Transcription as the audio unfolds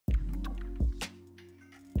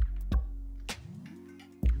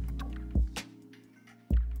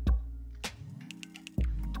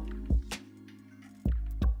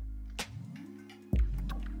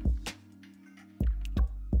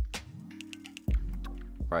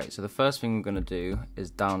Right, so the first thing we're going to do is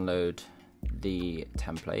download the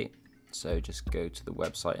template. So just go to the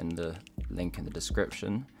website in the link in the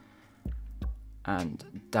description and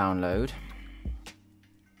download.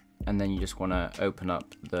 And then you just want to open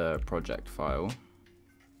up the project file.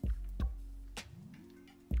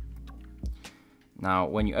 Now,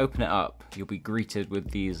 when you open it up, you'll be greeted with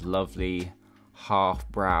these lovely half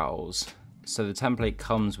brows. So the template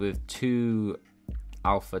comes with two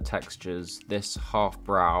alpha textures, this half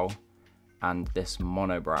brow and this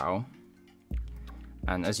monobrow.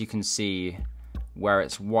 And as you can see, where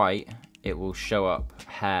it's white, it will show up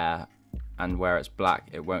hair, and where it's black,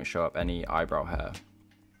 it won't show up any eyebrow hair.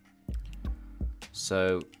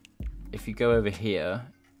 So if you go over here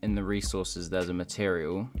in the resources, there's a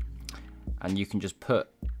material, and you can just put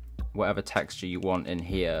whatever texture you want in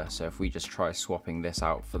here. So if we just try swapping this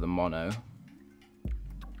out for the mono,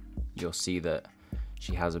 you'll see that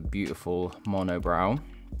she has a beautiful monobrow.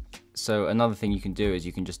 So another thing you can do is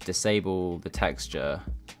you can just disable the texture,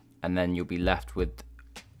 and then you'll be left with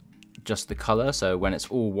just the color. So when it's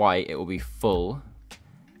all white, it will be full,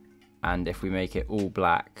 and if we make it all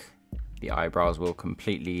black, the eyebrows will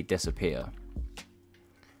completely disappear.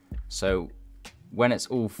 So when it's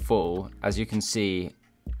all full, as you can see,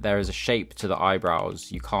 there is a shape to the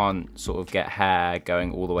eyebrows. You can't sort of get hair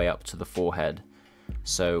going all the way up to the forehead.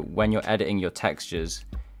 So when you're editing your textures,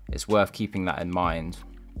 it's worth keeping that in mind.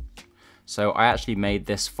 So I actually made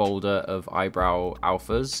this folder of eyebrow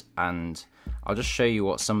alphas, and I'll just show you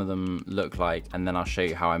what some of them look like, and then I'll show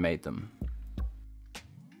you how I made them.